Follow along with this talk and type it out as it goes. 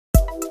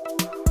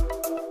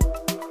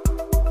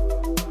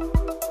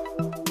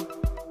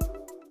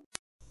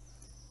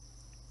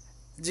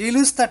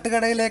ജീലൂസ്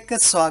തട്ടുകടയിലേക്ക്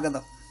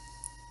സ്വാഗതം.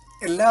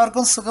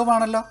 എല്ലാവർക്കും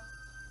സുഖമാണല്ലോ.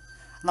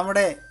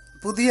 നമ്മുടെ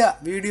പുതിയ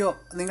വീഡിയോ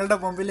നിങ്ങളുടെ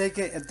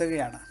മുമ്പിലേക്ക്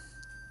എത്തുകയാണ്.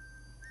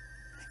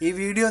 ഈ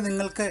വീഡിയോ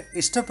നിങ്ങൾക്ക്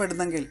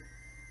ഇഷ്ടപ്പെടുന്നെങ്കിൽ,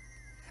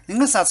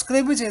 നിങ്ങൾ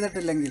സബ്സ്ക്രൈബ്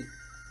ചെയ്തിട്ടില്ലെങ്കിൽ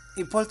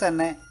ഇപ്പോൾ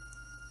തന്നെ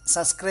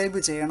സബ്സ്ക്രൈബ്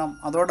ചെയ്യണം.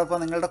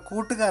 അതോടൊപ്പം നിങ്ങളുടെ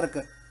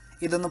കൂട്ടുകാർക്ക്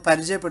ഇതൊന്ന്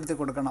പരിചയപ്പെടുത്തി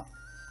കൊടുക്കണം.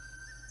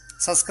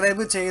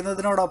 സബ്സ്ക്രൈബ്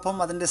ചെയ്യുന്നതിനോടൊപ്പം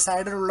അതിൻ്റെ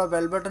സൈഡിലുള്ള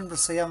ബെൽ ബട്ടൺ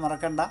പ്രസ് ചെയ്യാൻ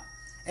മറക്കണ്ട.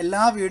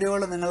 എല്ലാ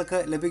വീഡിയോകളും നിങ്ങൾക്ക്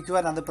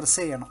ലഭിക്കുവാൻ അത് പ്രസ്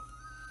ചെയ്യണം.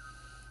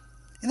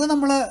 ഇന്ന്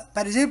നമ്മൾ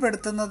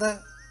പരിചയപ്പെടുത്തുന്നത്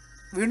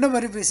വീണ്ടും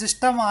ഒരു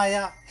വിശിഷ്ടമായ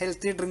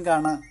ഹെൽത്തി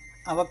ഡ്രിങ്കാണ്,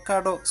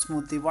 അവക്കാഡോ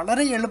സ്മൂത്തി.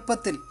 വളരെ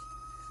എളുപ്പത്തിൽ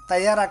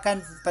തയ്യാറാക്കാൻ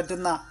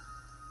പറ്റുന്ന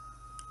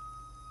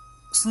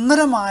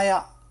സുന്ദരമായ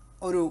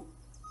ഒരു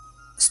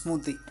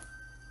സ്മൂത്തി.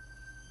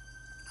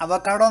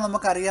 അവക്കാഡോ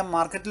നമുക്കറിയാം,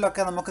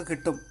 മാർക്കറ്റിലൊക്കെ നമുക്ക്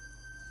കിട്ടും.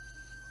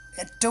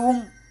 ഏറ്റവും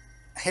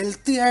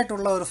ഹെൽത്തി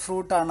ആയിട്ടുള്ള ഒരു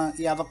ഫ്രൂട്ടാണ്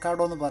ഈ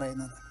അവക്കാഡോ എന്ന്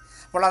പറയുന്നത്.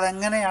 അപ്പോൾ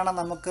അതെങ്ങനെയാണ്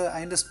നമുക്ക്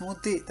അതിൻ്റെ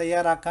സ്മൂത്തി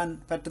തയ്യാറാക്കാൻ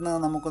പറ്റുന്നത്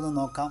നമുക്കൊന്ന്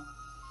നോക്കാം.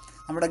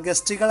 നമ്മുടെ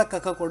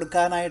ഗസ്റ്റുകൾക്കൊക്കെ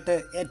കൊടുക്കാനായിട്ട്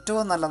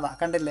ഏറ്റവും നല്ലതാണ്.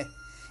 കണ്ടില്ലേ,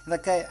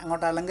 ഇതൊക്കെ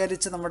അങ്ങോട്ട്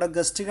അലങ്കരിച്ച് നമ്മുടെ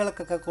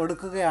ഗസ്റ്റുകൾക്കൊക്കെ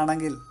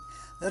കൊടുക്കുകയാണെങ്കിൽ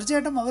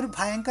തീർച്ചയായിട്ടും അവർ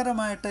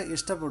ഭയങ്കരമായിട്ട്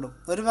ഇഷ്ടപ്പെടും.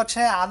 ഒരു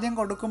പക്ഷേ ആദ്യം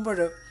കൊടുക്കുമ്പോൾ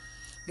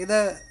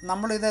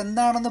നമ്മളിത്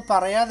എന്താണെന്ന്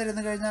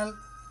പറയാതിരുന്നു കഴിഞ്ഞാൽ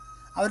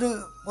അവർ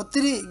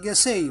ഒത്തിരി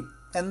ഗസ് ചെയ്യും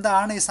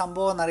എന്താണ് ഈ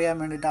സംഭവം എന്നറിയാൻ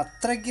വേണ്ടിയിട്ട്.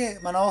 അത്രയ്ക്ക്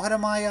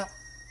മനോഹരമായ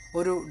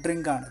ഒരു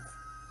ഡ്രിങ്കാണിത്.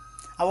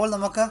 അപ്പോൾ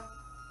നമുക്ക്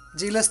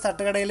ജീലസ്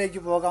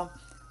തട്ടുകടയിലേക്ക് പോകാം,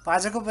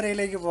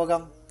 പാചകപ്പുരയിലേക്ക്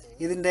പോകാം.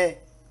 ഇതിൻ്റെ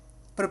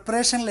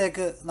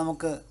പ്രിപ്പറേഷനിലേക്ക്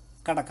നമുക്ക്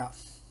കടക്കാം.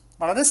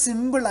 വളരെ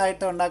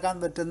സിമ്പിളായിട്ട് ഉണ്ടാക്കാൻ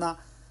പറ്റുന്ന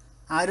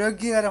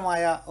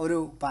ആരോഗ്യകരമായ ഒരു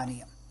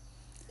പാനീയം.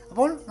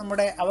 അപ്പോൾ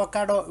നമ്മുടെ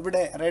അവക്കാഡോ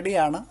ഇവിടെ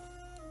റെഡിയാണ്.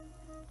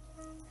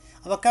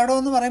 അവക്കാഡോ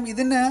എന്ന് പറയും,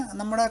 ഇതിന്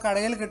നമ്മുടെ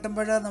കടയിൽ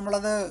കിട്ടുമ്പോൾ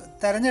നമ്മളത്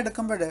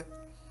തിരഞ്ഞെടുക്കുമ്പോൾ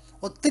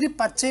ഒത്തിരി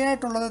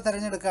പച്ചയായിട്ടുള്ളത്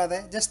തിരഞ്ഞെടുക്കാതെ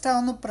ജസ്റ്റ്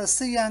അതൊന്ന് പ്രസ്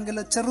ചെയ്യാമെങ്കിൽ,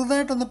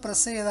 ചെറുതായിട്ടൊന്ന്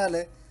പ്രസ് ചെയ്താൽ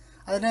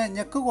അതിന്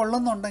ഞെക്ക്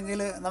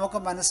കൊള്ളുന്നുണ്ടെങ്കിൽ നമുക്ക്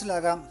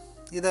മനസ്സിലാകാം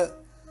ഇത്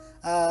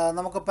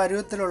നമുക്ക്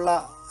പരുവത്തിലുള്ള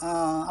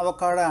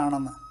അവക്കാഡോ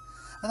ആണെന്ന്.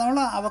 അപ്പോൾ നമ്മൾ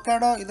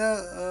അവക്കാഡോ ഇത്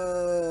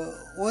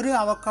ഒരു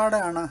അവക്കാഡോ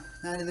ആണ്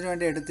ഞാൻ ഇതിനു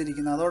വേണ്ടി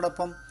എടുത്തിരിക്കുന്നത്.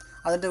 അതോടൊപ്പം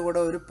അതിൻ്റെ കൂടെ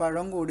ഒരു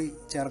പഴം കൂടി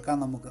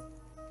ചേർക്കാം നമുക്ക്.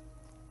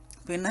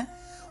 പിന്നെ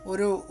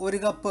ഒരു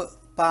കപ്പ്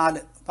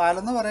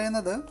പാലെന്ന്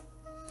പറയുന്നത്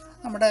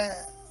നമ്മുടെ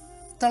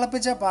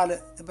തിളപ്പിച്ച പാല്.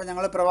 ഇപ്പം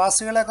ഞങ്ങൾ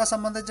പ്രവാസികളെയൊക്കെ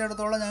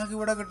സംബന്ധിച്ചിടത്തോളം ഞങ്ങൾക്ക്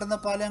ഇവിടെ കിട്ടുന്ന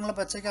പാൽ ഞങ്ങൾ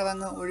പച്ചയ്ക്ക്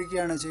അതങ്ങ്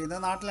ഒഴിക്കുകയാണ്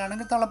ചെയ്യുന്നത്.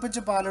 നാട്ടിലാണെങ്കിൽ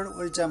തിളപ്പിച്ച് പാൽ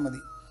ഒഴിച്ചാൽ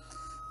മതി.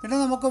 പിന്നെ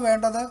നമുക്ക്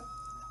വേണ്ടത്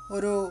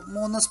ഒരു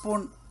 3 സ്പൂൺ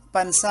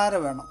പഞ്ചസാര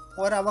വേണം.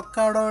 ഒരു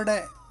അവക്കാഡോയുടെ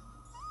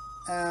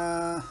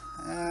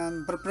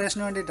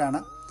പ്രിപ്പറേഷന് വേണ്ടിയിട്ടാണ്.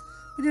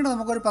 പിന്നീട്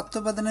നമുക്കൊരു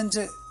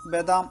 10-15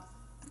 ബദാം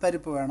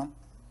പരിപ്പ് വേണം.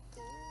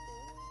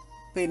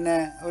 പിന്നെ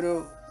ഒരു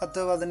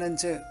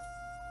 10-15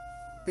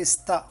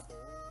 പിസ്ത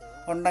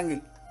ഉണ്ടെങ്കിൽ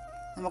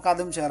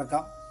നമുക്കതും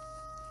ചേർക്കാം.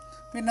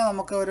 പിന്നെ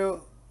നമുക്ക് ഒരു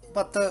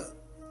 10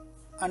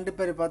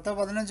 അണ്ടിപ്പരിപ്പ്,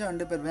 10-15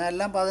 അണ്ടിപ്പരിപ്പ്. ഞാൻ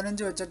എല്ലാം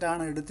 15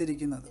 വെച്ചിട്ടാണ്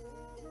എടുത്തിരിക്കുന്നത്.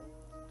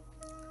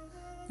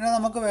 പിന്നെ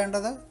നമുക്ക്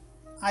വേണ്ടത്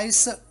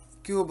ഐസ്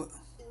ക്യൂബ്,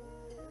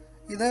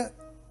 ഇത്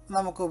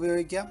നമുക്ക്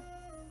ഉപയോഗിക്കാം.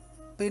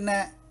 പിന്നെ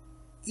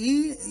ഈ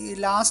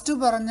ലാസ്റ്റ്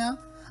പറഞ്ഞ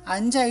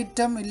 5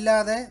 ഐറ്റം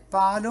ഇല്ലാതെ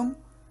പാലും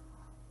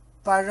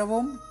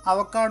പഴവും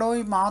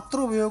അവക്കാഡോയും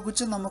മാത്രം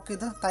ഉപയോഗിച്ച്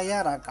നമുക്കിത്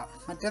തയ്യാറാക്കാം.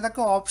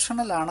 മറ്റേതൊക്കെ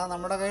ഓപ്ഷണലാണ്.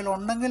 നമ്മുടെ കയ്യിൽ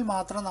ഉണ്ടെങ്കിൽ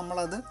മാത്രം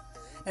നമ്മളത്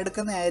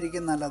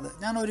എടുക്കുന്നതായിരിക്കും നല്ലത്.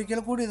 ഞാൻ ഒരിക്കൽ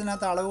കൂടി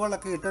ഇതിനകത്ത്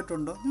അളവുകളൊക്കെ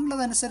ഇട്ടിട്ടുണ്ട്,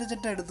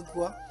 നിങ്ങളതനുസരിച്ചിട്ട്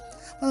എടുക്കുക.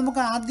 അപ്പോൾ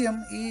നമുക്ക് ആദ്യം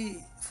ഈ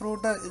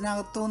ഫ്രൂട്ട്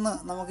ഇതിനകത്തുനിന്ന്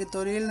നമുക്ക് ഈ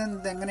തൊലിയിൽ നിന്ന്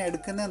ഇതെങ്ങനെ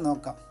എടുക്കുന്നതെന്ന്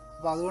നോക്കാം.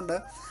 അപ്പോൾ അതുകൊണ്ട്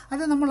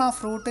അത് നമ്മൾ ആ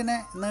ഫ്രൂട്ടിനെ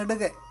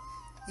നെടുകെ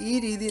ഈ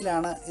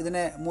രീതിയിലാണ്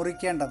ഇതിനെ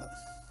മുറിക്കേണ്ടത്.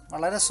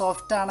 വളരെ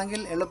സോഫ്റ്റ്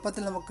ആണെങ്കിൽ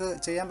എളുപ്പത്തിൽ നമുക്ക്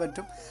ചെയ്യാൻ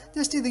പറ്റും.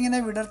 ജസ്റ്റ് ഇതിങ്ങനെ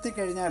വിടർത്തി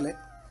കഴിഞ്ഞാൽ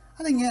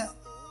അതിങ്ങ്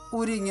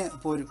ഉരിങ്ങ്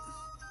പോരും.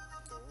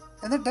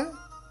 എന്നിട്ട്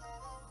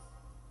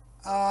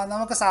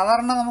നമുക്ക്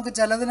സാധാരണ നമുക്ക്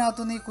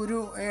ചിലതിനകത്തുനിന്ന് ഈ കുരു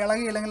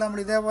ഇളകിയില്ലെങ്കിൽ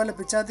നമ്മൾ ഇതേപോലെ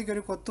പിച്ചാത്തിക്ക്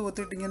ഒരു കൊത്ത്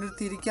കൊത്തിയിട്ട് ഇങ്ങനെ ഒരു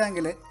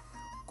തിരിക്കാമെങ്കിൽ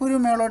കുരു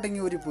മേളോട്ട്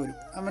ഇങ്ങനെ ഉരിപ്പോരും.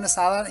 അങ്ങനെ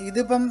സാധാരണ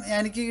ഇതിപ്പം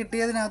എനിക്ക്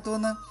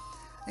കിട്ടിയതിനകത്തുനിന്ന്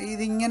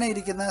ഇതിങ്ങനെ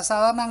ഇരിക്കുന്നത്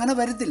സാധാരണ അങ്ങനെ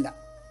വരത്തില്ല.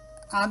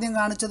 ആദ്യം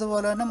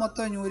കാണിച്ചതുപോലെ തന്നെ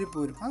മൊത്തം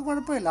ഞൂരിപ്പോരും. അത്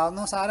കുഴപ്പമില്ല,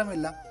 അതൊന്നും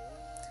സാരമില്ല.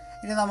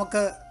 ഇനി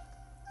നമുക്ക്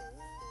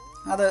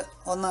അത്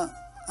ഒന്ന്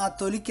ആ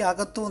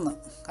തൊലിക്കകത്തുനിന്ന്,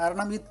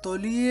 കാരണം ഈ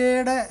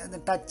തൊലിയുടെ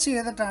ടച്ച്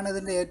ചെയ്തിട്ടാണ്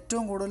ഇതിൻ്റെ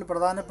ഏറ്റവും കൂടുതൽ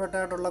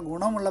പ്രധാനപ്പെട്ടായിട്ടുള്ള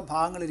ഗുണമുള്ള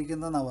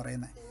ഭാഗങ്ങളിരിക്കുന്നതെന്നാണ്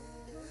പറയുന്നത്.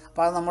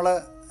 അപ്പോൾ അത് നമ്മൾ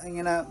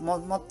ഇങ്ങനെ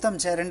മൊത്തം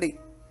ചിരണ്ടി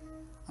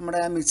നമ്മുടെ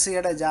ആ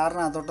മിക്സിയുടെ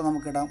ജാറിനകത്തോട്ട്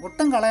നമുക്കിടാം.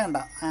 ഒട്ടും കളയണ്ട.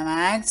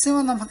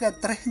 മാക്സിമം നമുക്ക്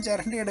എത്രയും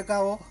ചിരണ്ടി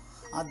എടുക്കാവോ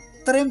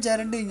അത്രയും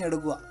ചിരണ്ടി ഇങ്ങ്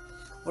എടുക്കുക.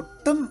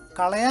 ഒട്ടും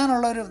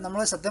കളയാനുള്ളൊരു, നമ്മൾ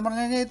സത്യം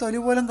പറഞ്ഞു കഴിഞ്ഞാൽ ഈ തൊലി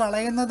പോലും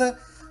കളയുന്നത്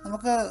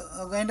നമുക്ക്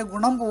അതിൻ്റെ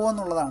ഗുണം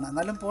പോകുമെന്നുള്ളതാണ്.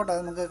 എന്നാലും പോട്ടെ,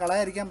 നമുക്ക്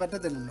കളയാതിരിക്കാൻ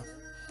പറ്റത്തില്ലല്ലോ.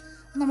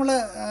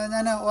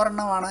 ഞാൻ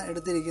ഒരെണ്ണമാണ്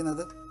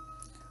എടുത്തിരിക്കുന്നത്.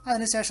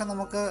 അതിനുശേഷം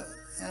നമുക്ക്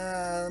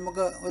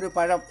ഒരു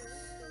പഴം,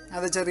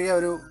 അത് ചെറിയ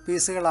ഒരു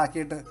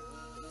പീസുകളാക്കിയിട്ട്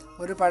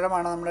ഒരു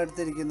പഴമാണ് നമ്മൾ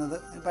എടുത്തിരിക്കുന്നത്.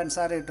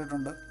 പഞ്ചസാര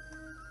ഇട്ടിട്ടുണ്ട്.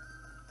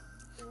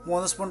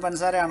 3 സ്പൂൺ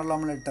പഞ്ചസാരയാണല്ലോ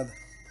നമ്മൾ ഇട്ടത്,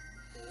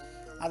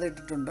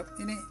 അതിട്ടിട്ടുണ്ട്.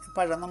 ഇനി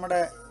പഴം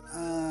നമ്മുടെ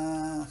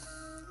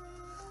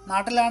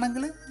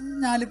നാട്ടിലാണെങ്കിൽ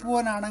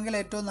ഞാലിപ്പൂവനാണെങ്കിൽ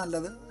ഏറ്റവും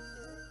നല്ലത്.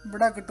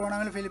 ഇവിടെ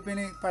കിട്ടുവാണെങ്കിൽ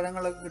ഫിലിപ്പീനി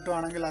പഴങ്ങൾ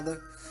കിട്ടുവാണെങ്കിൽ അത്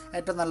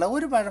ഏറ്റവും നല്ല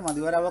ഒരു പഴം മതി,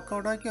 ഒരു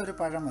അവക്കാഡോയ്ക്ക് ഒരു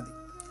പഴം മതി.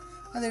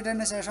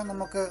 അതിട്ടതിന് ശേഷം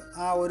നമുക്ക്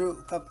ആ ഒരു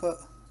കപ്പ്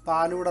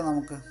പാലൂടെ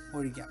നമുക്ക്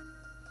ഒഴിക്കാം.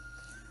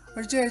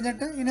 ഒഴിച്ചു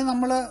കഴിഞ്ഞിട്ട് ഇനി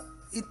നമ്മൾ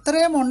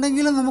ഇത്രയും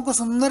ഉണ്ടെങ്കിലും നമുക്ക്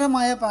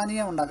സുന്ദരമായ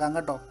പാനീയം ഉണ്ടാക്കാം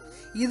കേട്ടോ.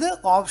 ഇത്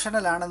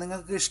ഓപ്ഷണലാണ്,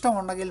 നിങ്ങൾക്ക്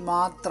ഇഷ്ടമുണ്ടെങ്കിൽ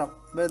മാത്രം.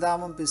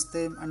 ബദാമും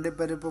പിസ്തയും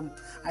അണ്ടിപ്പരിപ്പും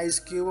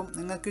ഐസ് ക്യൂബും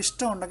നിങ്ങൾക്ക്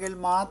ഇഷ്ടമുണ്ടെങ്കിൽ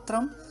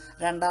മാത്രം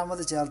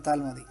രണ്ടാമത് ചേർത്താൽ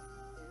മതി.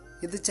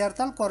 ഇത്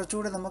ചേർത്താൽ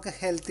കുറച്ചുകൂടി നമുക്ക്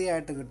ഹെൽത്തി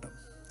ആയിട്ട് കിട്ടും.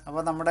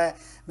 അപ്പോൾ നമ്മുടെ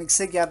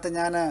മിക്സിക്കകത്ത്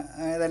ഞാൻ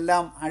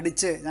ഇതെല്ലാം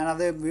അടിച്ച്,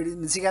 ഞാനത്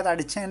മിക്സിക്കകത്ത്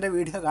അടിച്ചതിൻ്റെ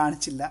വീഡിയോ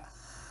കാണിച്ചില്ല.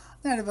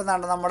 ഞാനിപ്പോൾ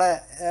നമ്മുടെ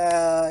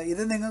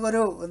ഇത്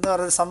നിങ്ങൾക്കൊരു എന്താ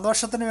പറയുക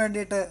സന്തോഷത്തിന്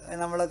വേണ്ടിയിട്ട്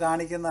നമ്മൾ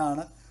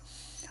കാണിക്കുന്നതാണ്.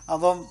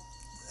 അപ്പം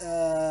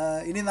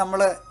ഇനി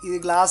നമ്മൾ ഈ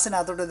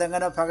ഗ്ലാസ്സിനകത്തോട്ട്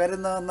ഇതെങ്ങനെ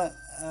പകരുന്നതെന്ന്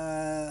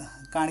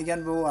കാണിക്കാൻ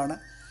പോവുകയാണ്.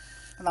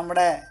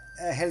 നമ്മുടെ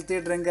ഹെൽത്തി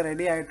ഡ്രിങ്ക്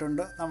റെഡി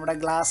ആയിട്ടുണ്ട്, നമ്മുടെ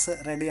ഗ്ലാസ്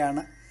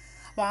റെഡിയാണ്.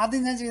 അപ്പോൾ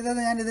ആദ്യം ഞാൻ ചെയ്തത്,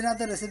 ഞാൻ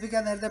ഇതിനകത്ത്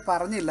റെസിപ്പിക്കാൻ നേരത്തെ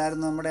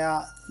പറഞ്ഞില്ലായിരുന്നു. നമ്മുടെ ആ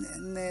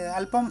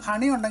അല്പം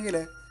ഹണി ഉണ്ടെങ്കിൽ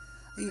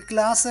ഈ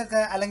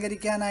ഗ്ലാസ്സൊക്കെ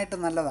അലങ്കരിക്കാനായിട്ട്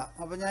നല്ലതാണ്.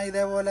 അപ്പോൾ ഞാൻ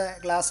ഇതേപോലെ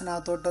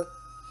ഗ്ലാസ്സിനകത്തോട്ട്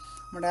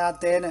നമ്മുടെ ആ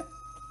തേന്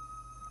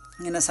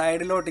ഇങ്ങനെ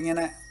സൈഡിലോട്ട്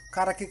ഇങ്ങനെ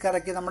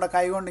കറക്കി നമ്മുടെ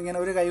കൈ കൊണ്ടിങ്ങനെ,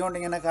 ഒരു കൈ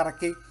കൊണ്ടിങ്ങനെ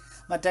കറക്കി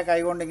മറ്റേ കൈ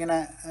കൊണ്ടിങ്ങനെ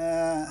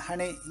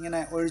ഹണി ഇങ്ങനെ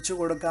ഒഴിച്ചു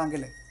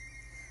കൊടുക്കാമെങ്കിൽ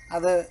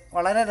അത്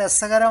വളരെ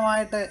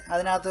രസകരമായിട്ട്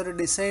അതിനകത്തൊരു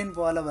ഡിസൈൻ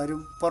പോലെ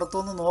വരും.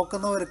 പുറത്തുനിന്ന്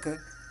നോക്കുന്നവർക്ക്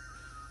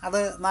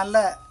അത് നല്ല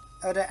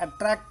ഒരു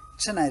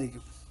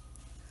അട്രാക്ഷനായിരിക്കും.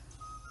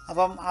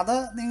 അപ്പം അത്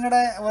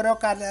നിങ്ങളുടെ ഓരോ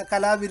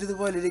കലാവിരുത്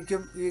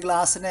പോലിരിക്കും ഈ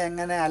ഗ്ലാസ്സിനെ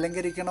എങ്ങനെ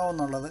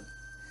അലങ്കരിക്കണമെന്നുള്ളത്.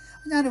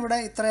 ഞാനിവിടെ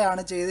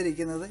ഇത്രയാണ്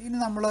ചെയ്തിരിക്കുന്നത്. ഇനി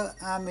നമ്മൾ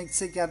ആ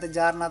മിക്സിക്കകത്ത്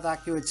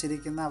ജാറിനകത്താക്കി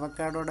വെച്ചിരിക്കുന്ന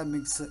അവക്കാഡോയുടെ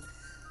മിക്സ്,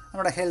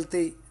 നമ്മുടെ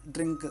ഹെൽത്തി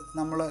ഡ്രിങ്ക്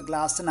നമ്മൾ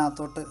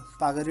ഗ്ലാസ്സിനകത്തോട്ട്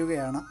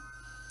പകരുകയാണ്.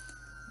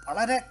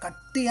 വളരെ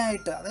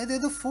കട്ടിയായിട്ട്, അതായത്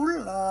ഇത് ഫുൾ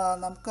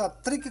നമുക്ക്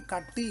അത്രയ്ക്ക്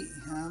കട്ടി,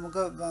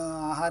 നമുക്ക്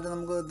ആഹാരം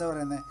നമുക്ക് എന്താ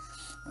പറയുന്നത്,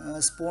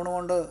 സ്പൂൺ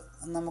കൊണ്ട്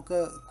നമുക്ക്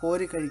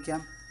കോരി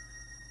കഴിക്കാം.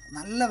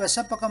 നല്ല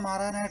വിശപ്പൊക്കെ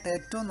മാറാനായിട്ട്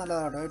ഏറ്റവും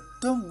നല്ലതാണ്,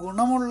 ഏറ്റവും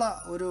ഗുണമുള്ള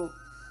ഒരു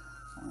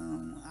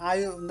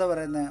എന്താ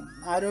പറയുന്നത്,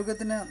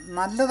 ആരോഗ്യത്തിന്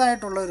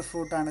നല്ലതായിട്ടുള്ള ഒരു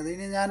ഫ്രൂട്ടാണിത്.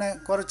 ഇനി ഞാൻ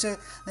കുറച്ച്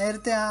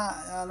നേരത്തെ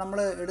നമ്മൾ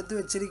എടുത്തു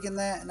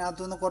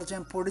വെച്ചിരിക്കുന്നതിനകത്തുനിന്ന് കുറച്ച്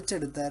ഞാൻ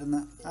പൊടിച്ചെടുത്തായിരുന്നു.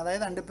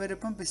 അതായത്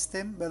അണ്ടിപ്പരിപ്പും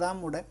പിസ്തയും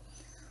ബദാമും കൂടെ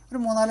ഒരു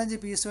 3-4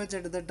 പീസ്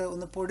വെച്ചെടുത്തിട്ട്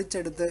ഒന്ന്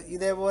പൊടിച്ചെടുത്ത്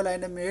ഇതേപോലെ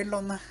അതിൻ്റെ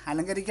മേളിലൊന്ന്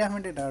അലങ്കരിക്കാൻ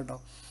വേണ്ടിയിട്ടാണ് കേട്ടോ.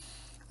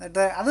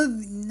 എന്നിട്ട് അത്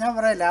ഞാൻ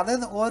പറയില്ല,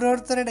 അത്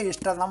ഓരോരുത്തരുടെ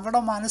ഇഷ്ടം.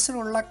 നമ്മുടെ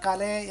മനസ്സിലുള്ള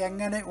കലയെ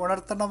എങ്ങനെ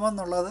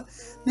ഉണർത്തണമെന്നുള്ളത്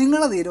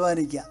നിങ്ങൾ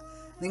തീരുമാനിക്കുക.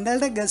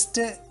 നിങ്ങളുടെ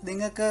ഗസ്റ്റ്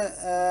നിങ്ങൾക്ക്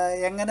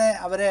എങ്ങനെ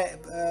അവരെ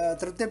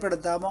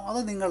തൃപ്തിപ്പെടുത്താമോ അത്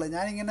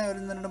ഞാനിങ്ങനെ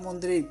ഒരു 2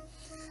 മുന്തിരിയും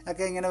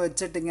ഒക്കെ ഇങ്ങനെ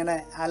വെച്ചിട്ടിങ്ങനെ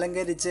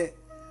അലങ്കരിച്ച്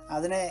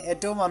അതിനെ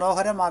ഏറ്റവും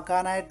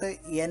മനോഹരമാക്കാനായിട്ട്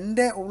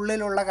എൻ്റെ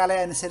ഉള്ളിലുള്ള കല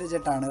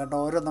അനുസരിച്ചിട്ടാണ്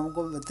കേട്ടോ.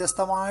 നമുക്ക്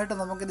വ്യത്യസ്തമായിട്ട്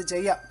നമുക്കിത്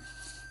ചെയ്യാം.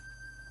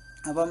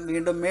 അപ്പം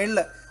വീണ്ടും മേളിൽ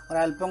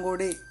ഒരല്പം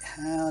കൂടി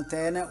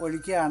തേന്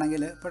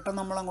ഒഴിക്കുകയാണെങ്കിൽ പെട്ടെന്ന്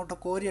നമ്മളങ്ങോട്ട്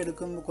കോരി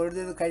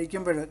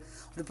കഴിക്കുമ്പോൾ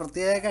ഒരു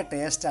പ്രത്യേക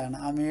ടേസ്റ്റാണ്.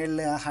 ആ മേളിൽ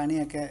ആ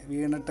ഹണിയൊക്കെ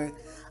വീണിട്ട്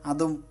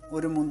അതും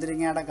ഒരു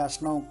മുന്തിരിങ്ങയുടെ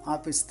കഷ്ണവും ആ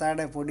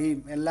പിസ്തയുടെ പൊടിയും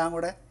എല്ലാം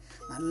കൂടെ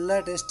നല്ല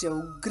ടേസ്റ്റ്,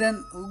 ഉഗ്രൻ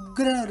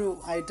ഒരു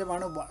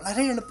ഐറ്റമാണ്.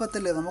 വളരെ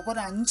എളുപ്പത്തിൽ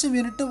നമുക്കൊരു 5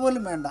 മിനിറ്റ്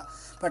പോലും വേണ്ട.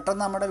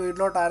 പെട്ടെന്ന് നമ്മുടെ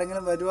വീട്ടിലോട്ട്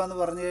ആരെങ്കിലും വരുവാന്ന്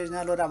പറഞ്ഞു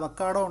കഴിഞ്ഞാൽ ഒരു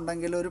അവക്കാഡോ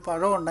ഉണ്ടെങ്കിൽ, ഒരു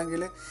പഴം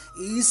ഉണ്ടെങ്കിൽ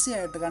ഈസി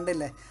ആയിട്ട്,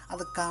 കണ്ടില്ലേ,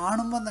 അത്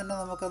കാണുമ്പം തന്നെ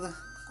നമുക്കത്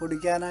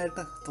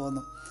കുടിക്കാനായിട്ട്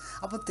തോന്നും.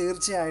 അപ്പോൾ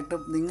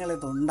തീർച്ചയായിട്ടും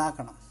നിങ്ങളിത്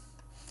ഉണ്ടാക്കണം.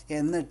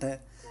 എന്നിട്ട്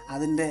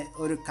അതിൻ്റെ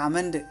ഒരു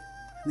കമൻറ്റ്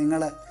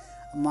നിങ്ങൾ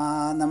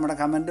നമ്മുടെ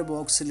കമൻറ്റ്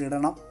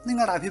ബോക്സിലിടണം.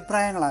 നിങ്ങളുടെ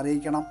അഭിപ്രായങ്ങൾ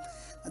അറിയിക്കണം.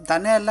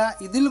 തന്നെയല്ല,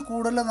 ഇതിൽ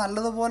കൂടുതൽ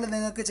നല്ലതുപോലെ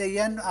നിങ്ങൾക്ക്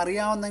ചെയ്യാൻ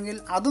അറിയാവുന്നെങ്കിൽ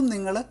അതും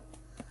നിങ്ങൾ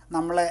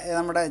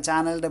നമ്മുടെ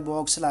ചാനലിൻ്റെ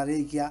ബോക്സിൽ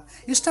അറിയിക്കുക.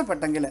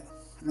 ഇഷ്ടപ്പെട്ടെങ്കിൽ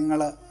നിങ്ങൾ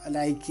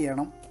ലൈക്ക്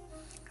ചെയ്യണം.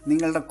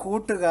 നിങ്ങളുടെ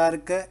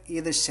കൂട്ടുകാർക്ക്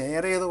ഇത്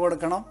ഷെയർ ചെയ്ത്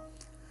കൊടുക്കണം.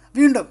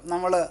 വീണ്ടും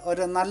നമ്മൾ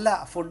ഒരു നല്ല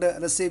ഫുഡ്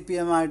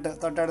റെസിപ്പിയുമായിട്ട്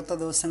തൊട്ടടുത്ത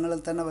ദിവസങ്ങളിൽ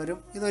തന്നെ വരും.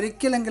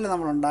 ഇതൊരിക്കലെങ്കിലും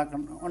നമ്മൾ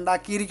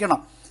ഉണ്ടാക്കിയിരിക്കണം.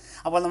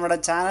 അപ്പോൾ നമ്മുടെ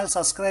ചാനൽ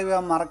സബ്സ്ക്രൈബ്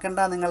ചെയ്യാൻ മറക്കണ്ട.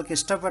 നിങ്ങൾക്ക്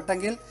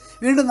ഇഷ്ടപ്പെട്ടെങ്കിൽ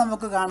വീണ്ടും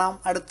നമുക്ക് കാണാം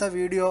അടുത്ത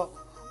വീഡിയോ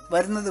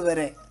വരുന്നത്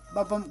വരെ.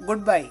 അപ്പം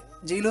ഗുഡ് ബൈ.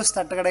 ജീലൂസ്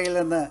തട്ടുകടയിൽ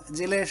നിന്ന്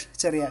ജിലേഷ്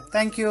ചെറിയാൻ.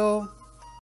 Thank you.